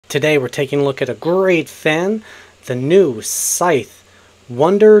Today we're taking a look at a great fan, the new Scythe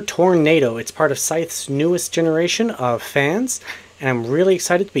Wonder Tornado. It's part of Scythe's newest generation of fans, and I'm really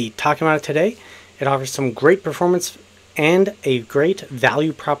excited to be talking about it today. It offers some great performance and a great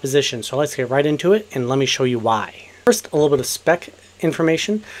value proposition. So let's get right into it and let me show you why. First, a little bit of spec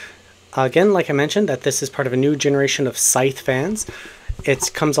information. Again, like I mentioned, that this is part of a new generation of Scythe fans.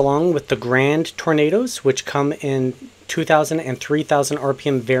 It comes along with the Grand Tornadoes, which come in 2,000 and 3,000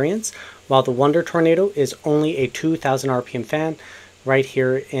 RPM variants, while the Wonder Tornado is only a 2,000 RPM fan right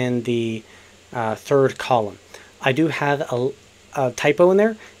here in the third column. I do have a typo in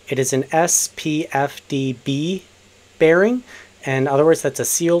there. It is an SPFDB bearing, and in other words, that's a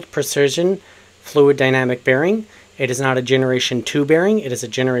sealed precision fluid dynamic bearing. It is not a Generation 2 bearing, it is a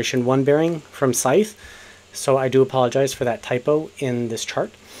Generation 1 bearing from Scythe. So I do apologize for that typo in this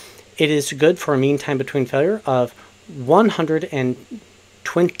chart. It is good for a mean time between failure of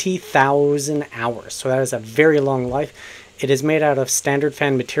 120,000 hours. So that is a very long life. It is made out of standard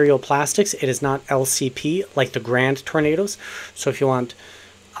fan material plastics. It is not LCP like the Grand Tornadoes. So if you want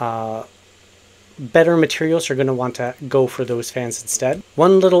better materials, you're going to want to go for those fans instead.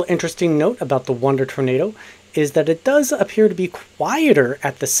 One little interesting note about the Wonder Tornado is that it does appear to be quieter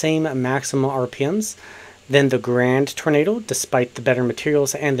at the same maximum RPMs than the Grand Tornado, despite the better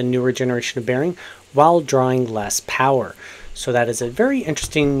materials and the newer generation of bearing, while drawing less power. So that is a very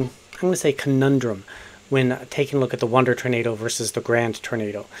interesting, I'm going to say, conundrum when taking a look at the Wonder Tornado versus the Grand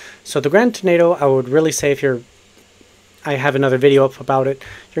Tornado. So the Grand Tornado, I would really say, if I have another video up about it,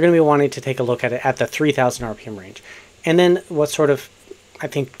 you're going to be wanting to take a look at it at the 3,000 RPM range. And then what sort of, I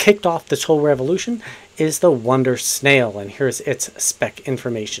think, kicked off this whole revolution is the Wonder Snail, and here's its spec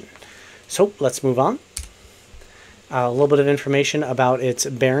information. So let's move on. A little bit of information about its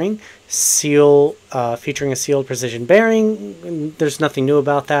bearing. Featuring a sealed precision bearing. There's nothing new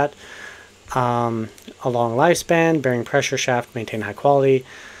about that. A long lifespan, bearing pressure, shaft, maintain high quality.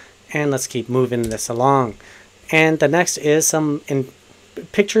 And let's keep moving this along. And the next is some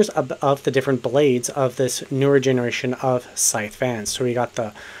pictures of the different blades of this newer generation of Scythe fans. So we got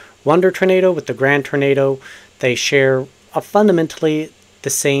the Wonder Tornado with the Grand Tornado. They share fundamentally the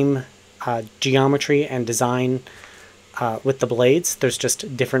same geometry and design with the blades. There's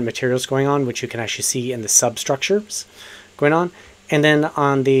just different materials going on, which you can actually see in the substructures going on. And then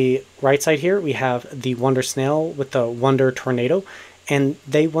on the right side here, we have the Wonder Snail with the Wonder Tornado. And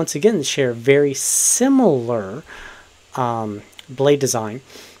they once again share very similar blade design.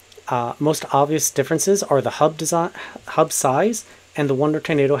 Most obvious differences are the hub size, and the Wonder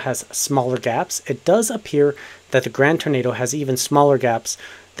Tornado has smaller gaps. It does appear that the Grand Tornado has even smaller gaps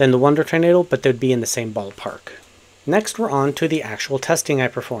than the Wonder Tornado, but they'd be in the same ballpark. Next, we're on to the actual testing I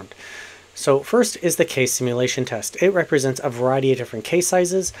performed. So first is the case simulation test. It represents a variety of different case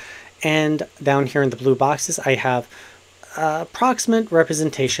sizes, and down here in the blue boxes I have approximate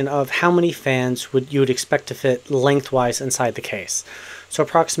representation of how many fans you would expect to fit lengthwise inside the case. So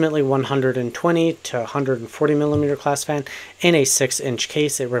approximately 120 to 140 millimeter class fan in a 6-inch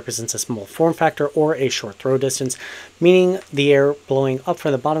case. It represents a small form factor or a short throw distance, meaning the air blowing up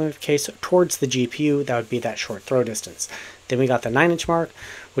from the bottom of the case towards the GPU, that would be that short throw distance. Then we got the 9-inch mark,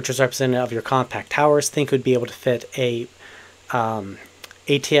 which was representative of your compact towers. Think would be able to fit a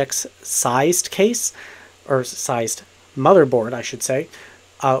ATX sized case, or sized motherboard, I should say,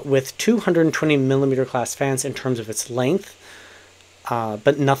 with 220 millimeter class fans in terms of its length,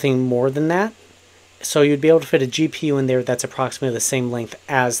 but nothing more than that. So you'd be able to fit a GPU in there that's approximately the same length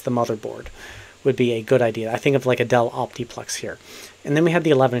as the motherboard. Would be a good idea. I think of like a Dell Optiplex here. And then we have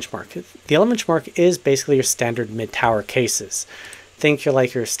the 11-inch mark. The 11-inch mark is basically your standard mid-tower cases. Think you're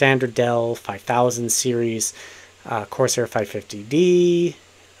like your standard Dell 5000 series, Corsair 550D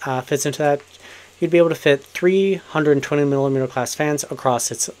fits into that. You'd be able to fit 320 millimeter class fans across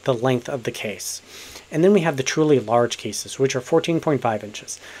the length of the case. And then we have the truly large cases, which are 14.5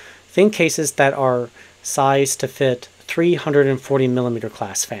 inches. Think cases that are sized to fit 340 millimeter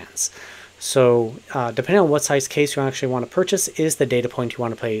class fans. So depending on what size case you actually want to purchase is the data point you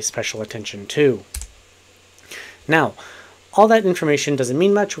want to pay special attention to. Now, all that information doesn't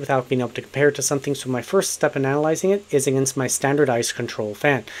mean much without being able to compare it to something, so my first step in analyzing it is against my standardized control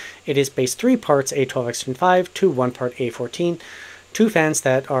fan. It is based 3 parts A12X5 to 1 part A14, 2 fans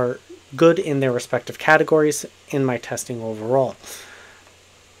that are good in their respective categories in my testing overall.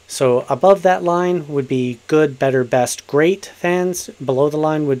 So above that line would be good, better, best, great fans. Below the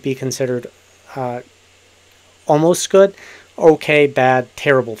line would be considered almost good, okay, bad,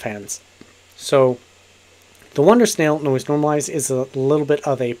 terrible fans. So The Wonder Snail noise normalize is a little bit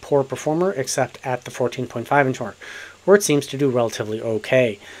of a poor performer, except at the 14.5 inch mark, where it seems to do relatively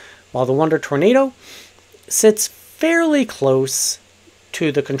okay. While the Wonder Tornado sits fairly close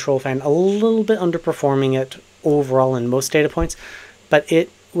to the control fan, a little bit underperforming it overall in most data points, but it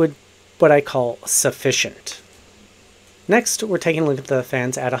would what I call sufficient. Next, we're taking a look at the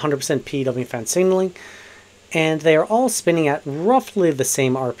fans at 100% PWM fan signaling, and they are all spinning at roughly the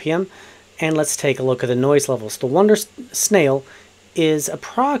same RPM. And let's take a look at the noise levels. The Wonder Snail is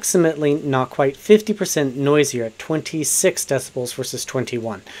approximately, not quite, 50% noisier at 26 decibels versus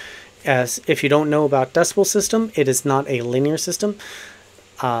 21. As if you don't know about decibel system, it is not a linear system.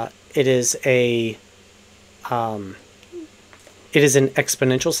 It is an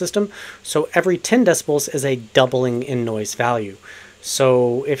exponential system. So every 10 decibels is a doubling in noise value.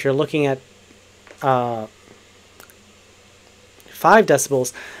 So if you're looking at 5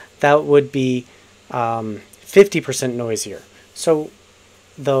 decibels, that would be 50% noisier. So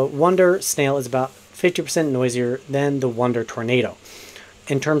the Wonder Snail is about 50% noisier than the Wonder Tornado.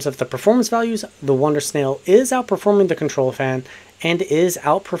 In terms of the performance values, the Wonder Snail is outperforming the control fan and is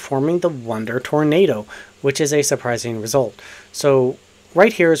outperforming the Wonder Tornado, which is a surprising result. So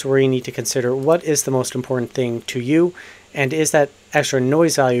right here is where you need to consider what is the most important thing to you, and is that extra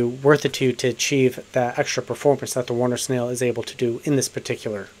noise value worth it to you to achieve the extra performance that the Wonder Snail is able to do in this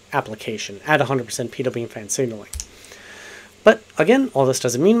particular application at 100% PWM fan signaling. But again, all this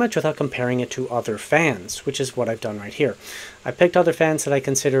doesn't mean much without comparing it to other fans, which is what I've done right here. I picked other fans that I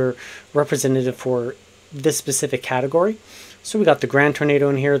consider representative for this specific category. So we got the Grand Tornado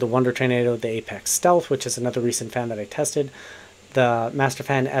in here, the Wonder Tornado, the Apex Stealth, which is another recent fan that I tested, the Master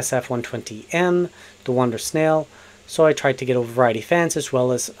Fan SF120M, the Wonder Snail. So I tried to get a variety of fans as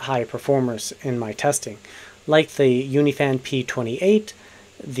well as high performers in my testing, like the Unifan P28,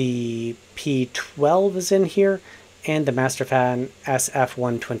 the P12 is in here, and the Masterfan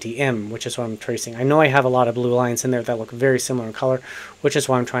SF120M, which is what I'm tracing. I know I have a lot of blue lines in there that look very similar in color, which is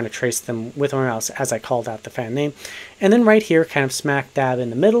why I'm trying to trace them with my mouse as I called out the fan name. And then right here, kind of smack dab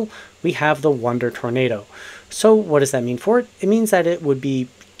in the middle, we have the Wonder Tornado. So what does that mean for it? It means that it would be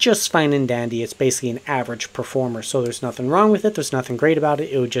just fine and dandy. It's basically an average performer, so there's nothing wrong with it, there's nothing great about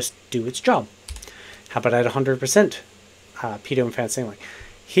it, it would just do its job. How about at 100% PWM fan signaling?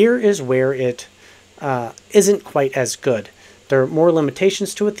 Here is where it isn't quite as good. There are more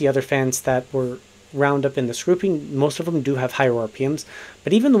limitations to it. The other fans that were round up in this grouping, most of them do have higher RPMs,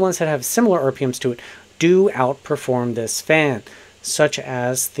 but even the ones that have similar RPMs to it do outperform this fan, such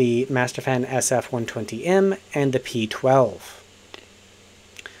as the Masterfan SF120M and the P12.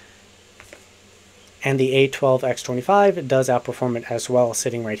 And the A12X25 does outperform it as well,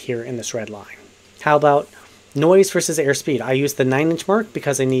 sitting right here in this red line. How about noise versus airspeed? I use the 9-inch mark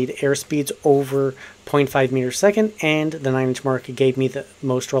because I need airspeeds over 0.5 meters a second, and the 9-inch mark gave me the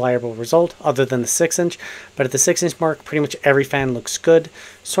most reliable result other than the 6-inch. But at the 6-inch mark, pretty much every fan looks good,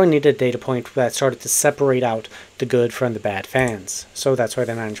 so I needed a data point that started to separate out the good from the bad fans. So that's why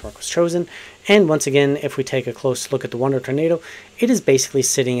the 9-inch mark was chosen. And once again, if we take a close look at the Wonder Tornado, it is basically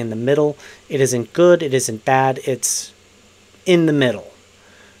sitting in the middle. It isn't good, it isn't bad, it's in the middle,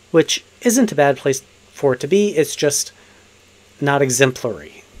 which isn't a bad place for it to be. It's just not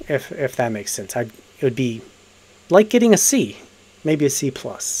exemplary, if that makes sense. It would be like getting a C, maybe a C+.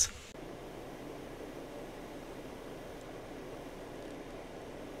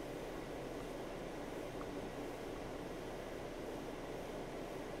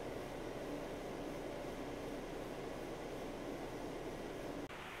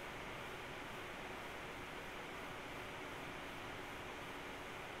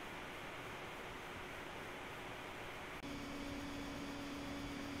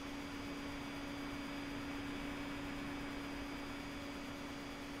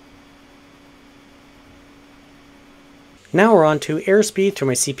 Now we're on to airspeed through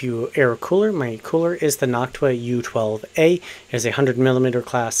my CPU air cooler. My cooler is the Noctua U12A. It is a 100mm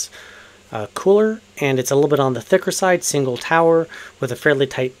class cooler, and it's a little bit on the thicker side, single tower with a fairly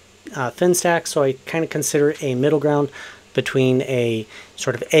tight fin stack, so I kind of consider it a middle ground between a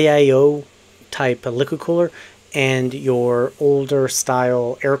sort of AIO type liquid cooler and your older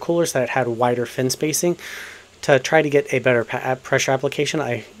style air coolers that had wider fin spacing. To try to get a better pressure application,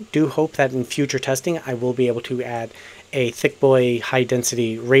 I do hope that in future testing I will be able to add a thick boy high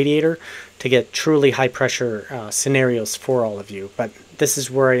density radiator to get truly high pressure scenarios for all of you, but this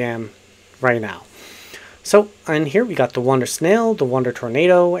is where I am right now. So in here we got the Wonder Snail, the Wonder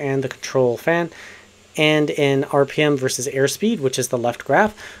Tornado, and the control fan. And in RPM versus airspeed, which is the left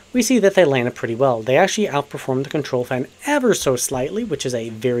graph, we see that they landed pretty well. They actually outperformed the control fan ever so slightly, which is a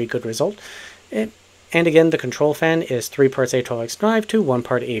very good result. And again, the control fan is 3 parts A12X drive to 1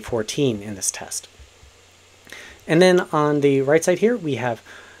 part A14 in this test. And then on the right side here, we have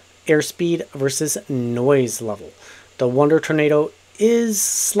airspeed versus noise level. The Wonder Tornado is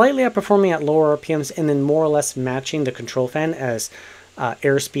slightly outperforming at lower RPMs and then more or less matching the control fan as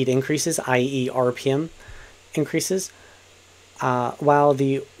airspeed increases, i.e. RPM increases, while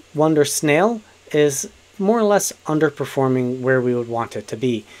the Wonder Snail is more or less underperforming where we would want it to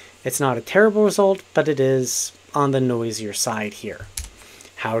be. It's not a terrible result, but it is on the noisier side here.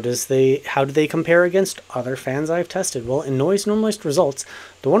 How do they compare against other fans I've tested? Well, in noise normalized results,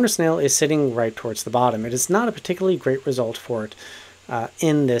 the Wonder Snail is sitting right towards the bottom. It is not a particularly great result for it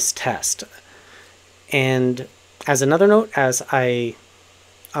in this test. And as another note, as I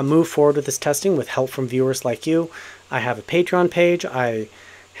move forward with this testing with help from viewers like you, I have a Patreon page. I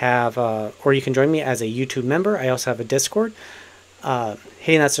have, or you can join me as a YouTube member. I also have a Discord.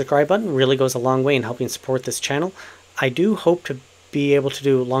 Hitting that subscribe button really goes a long way in helping support this channel. I do hope to be able to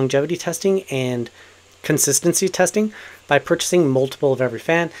do longevity testing and consistency testing by purchasing multiple of every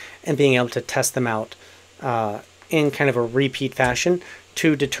fan and being able to test them out in kind of a repeat fashion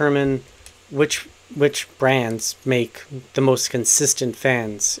to determine which brands make the most consistent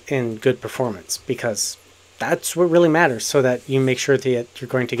fans in good performance, because that's what really matters, so that you make sure that you're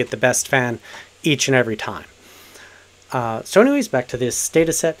going to get the best fan each and every time. So anyways, back to this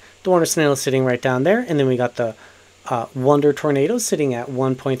data set. The Wonder Snail is sitting right down there, and then we got the Wonder Tornado sitting at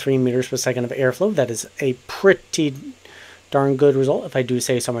 1.3 meters per second of airflow. That is a pretty darn good result, if I do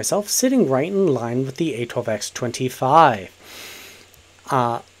say so myself, sitting right in line with the A12X25.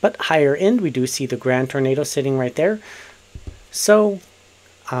 But higher end, we do see the Grand Tornado sitting right there. So,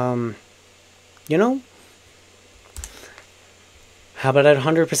 you know, how about at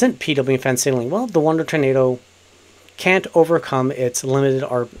 100% PW fan signaling? Well, the Wonder Tornado can't overcome its limited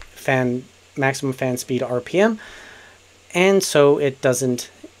maximum fan speed RPM, and so it doesn't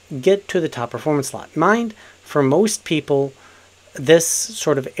get to the top performance slot. Mind, for most people, this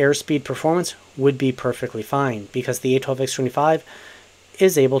sort of airspeed performance would be perfectly fine, because the A12X25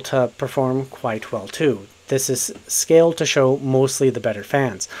 is able to perform quite well too. This is scaled to show mostly the better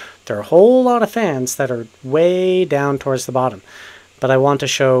fans. There are a whole lot of fans that are way down towards the bottom, but I want to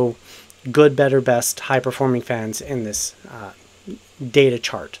show good, better, best, high-performing fans in this data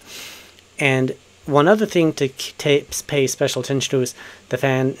chart. And one other thing to pay special attention to is the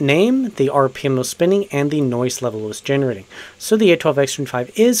fan name, the RPM it was spinning, and the noise level it was generating. So the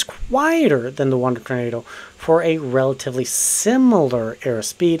A12X25 is quieter than the Wonder Tornado for a relatively similar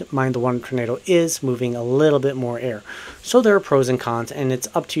airspeed. Mind, the Wonder Tornado is moving a little bit more air. So there are pros and cons, and it's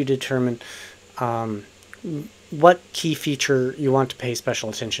up to you to determine what key feature you want to pay special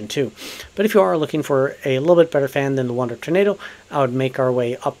attention to. But if you are looking for a little bit better fan than the Wonder Tornado, I would make our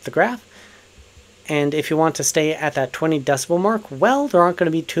way up the graph. And if you want to stay at that 20 decibel mark, well, there aren't going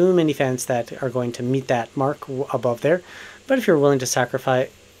to be too many fans that are going to meet that mark above there. But if you're willing to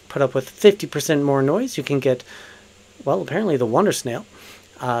put up with 50% more noise, you can get, well, apparently the Wonder Snail,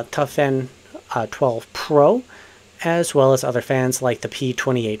 Tough Fan 12 Pro, as well as other fans like the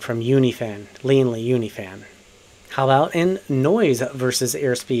P28 from Unifan, lian-li Unifan. How about in noise versus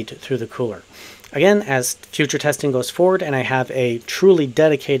airspeed through the cooler? Again, as future testing goes forward and I have a truly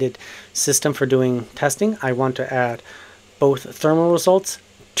dedicated system for doing testing, I want to add both thermal results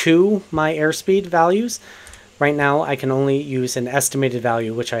to my airspeed values. Right now, I can only use an estimated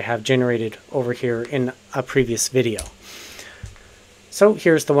value, which I have generated over here in a previous video. So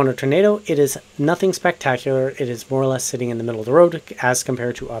here's the Wonder Tornado. It is nothing spectacular. It is more or less sitting in the middle of the road as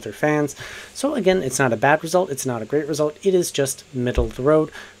compared to other fans. So again, it's not a bad result. It's not a great result. It is just middle of the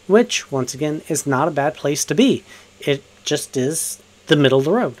road, which once again is not a bad place to be. It just is the middle of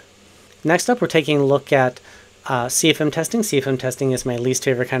the road. Next up, we're taking a look at CFM testing. CFM testing is my least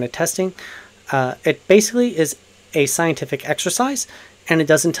favorite kind of testing. It basically is a scientific exercise, and it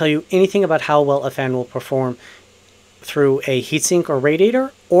doesn't tell you anything about how well a fan will perform through a heatsink or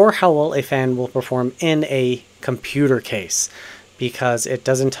radiator, or how well a fan will perform in a computer case, because it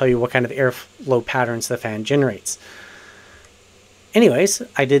doesn't tell you what kind of airflow patterns the fan generates. Anyways,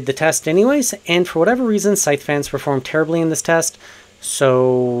 I did the test anyways, and for whatever reason, Scythe fans performed terribly in this test,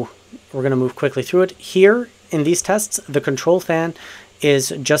 so we're going to move quickly through it. Here, in these tests, the control fan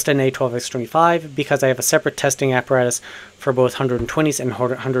is just an A12X25, because I have a separate testing apparatus for both 120s and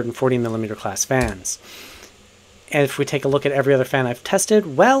 140 millimeter class fans. And if we take a look at every other fan I've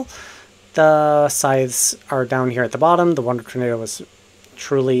tested, well, the Scythes are down here at the bottom. The Wonder Tornado was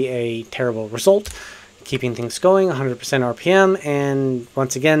truly a terrible result, keeping things going, 100% RPM, and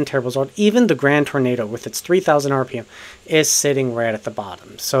once again, terrible result. Even the Grand Tornado, with its 3000 RPM, is sitting right at the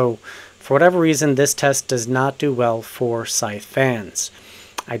bottom. So, for whatever reason, this test does not do well for Scythe fans.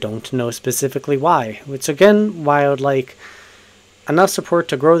 I don't know specifically why. It's again why I would like enough support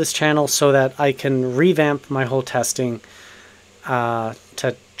to grow this channel so that I can revamp my whole testing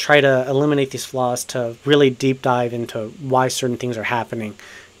to try to eliminate these flaws, to really deep dive into why certain things are happening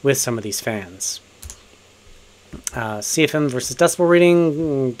with some of these fans. CFM versus decibel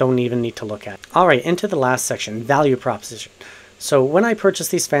reading, don't even need to look at. Alright, into the last section, value proposition. So when I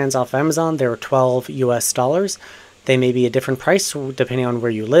purchased these fans off Amazon, they were $12 US. They may be a different price depending on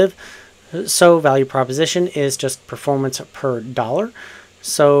where you live. So value proposition is just performance per dollar.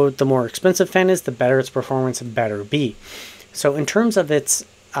 So the more expensive fan is, the better its performance better be. So in terms of its,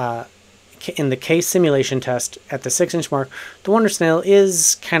 in the case simulation test at the 6-inch mark, the Wonder Snail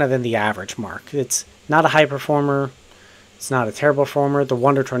is kind of in the average mark. It's not a high performer. It's not a terrible performer. The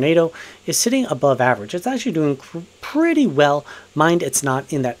Wonder Tornado is sitting above average. It's actually doing pretty well. Mind, it's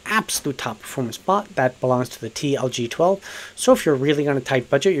not in that absolute top performance spot. That belongs to the TLG12. So if you're really on a tight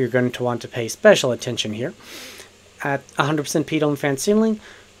budget, you're going to want to pay special attention here. At 100% P-dome fan ceiling,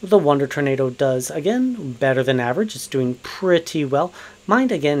 the Wonder Tornado does, again, better than average. It's doing pretty well.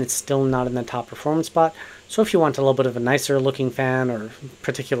 Mind, again, it's still not in the top performance spot. So if you want a little bit of a nicer looking fan or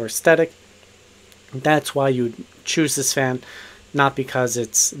particular aesthetic, that's why you choose this fan, not because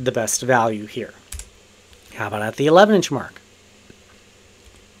it's the best value here. How about at the 11-inch mark?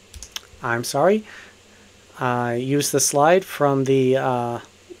 I'm sorry. I used the slide from the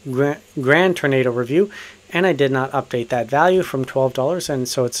Grand Tornado review, and I did not update that value from $12, and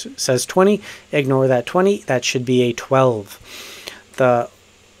so it says 20. Ignore that 20. That should be a 12. The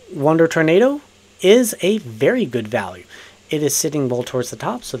Wonder Tornado is a very good value. It is sitting well towards the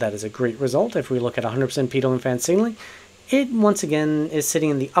top, so that is a great result. If we look at 100% P-dome fan ceiling, it once again is sitting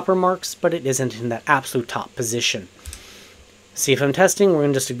in the upper marks, but it isn't in that absolute top position. CFM testing, we're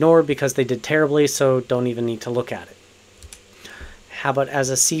going to just ignore because they did terribly, so don't even need to look at it. How about as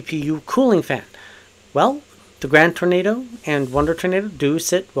a CPU cooling fan? Well, the Grand Tornado and Wonder Tornado do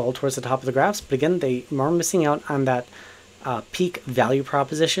sit well towards the top of the graphs, but again, they are missing out on that peak value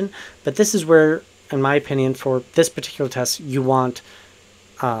proposition. But this is where, in my opinion, for this particular test, you want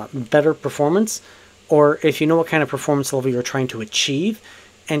better performance, or if you know what kind of performance level you're trying to achieve,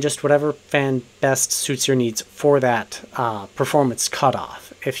 and just whatever fan best suits your needs for that performance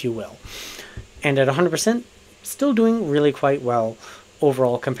cutoff, if you will. And at 100%, still doing really quite well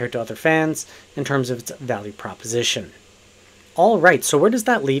overall compared to other fans in terms of its value proposition. Alright, so where does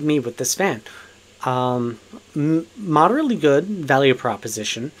that leave me with this fan? Moderately good value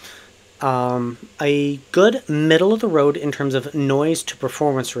proposition. A good middle of the road in terms of noise to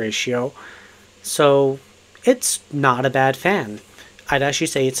performance ratio. So it's not a bad fan. I'd actually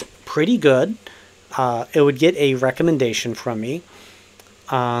say it's pretty good. It would get a recommendation from me.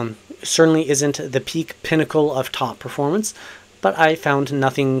 Certainly isn't the peak pinnacle of top performance, but I found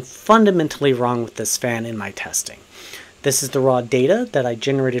nothing fundamentally wrong with this fan in my testing. This is the raw data that I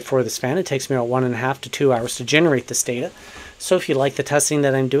generated for this fan. It takes me about 1.5 to 2 hours to generate this data. So if you like the testing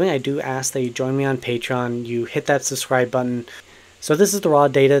that I'm doing, I do ask that you join me on Patreon. You hit that subscribe button. So this is the raw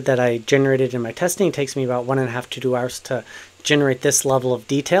data that I generated in my testing. It takes me about 1.5 to 2 hours to generate this level of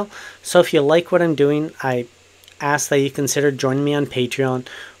detail. So if you like what I'm doing, I ask that you consider joining me on Patreon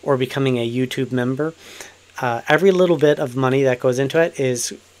or becoming a YouTube member. Every little bit of money that goes into it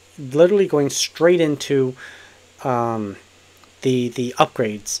is literally going straight into the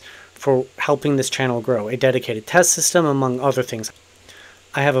upgrades for helping this channel grow, a dedicated test system, among other things.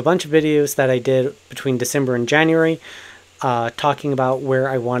 I have a bunch of videos that I did between December and January talking about where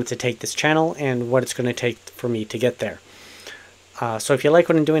I wanted to take this channel and what it's going to take for me to get there. So if you like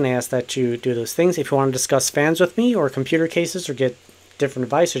what I'm doing, I ask that you do those things. If you want to discuss fans with me or computer cases or get different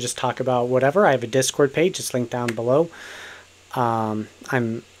advice or just talk about whatever, I have a Discord page. It's linked down below. I'm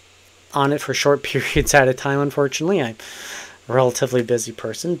on it for short periods at a time, unfortunately. I'm a relatively busy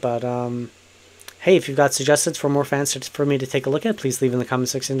person, but hey, if you've got suggestions for more fans for me to take a look at, please leave in the comment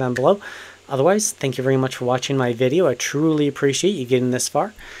section down below. Otherwise, thank you very much for watching my video. I truly appreciate you getting this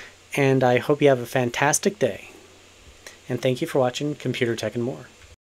far, and I hope you have a fantastic day. And thank you for watching Computer Tech and More.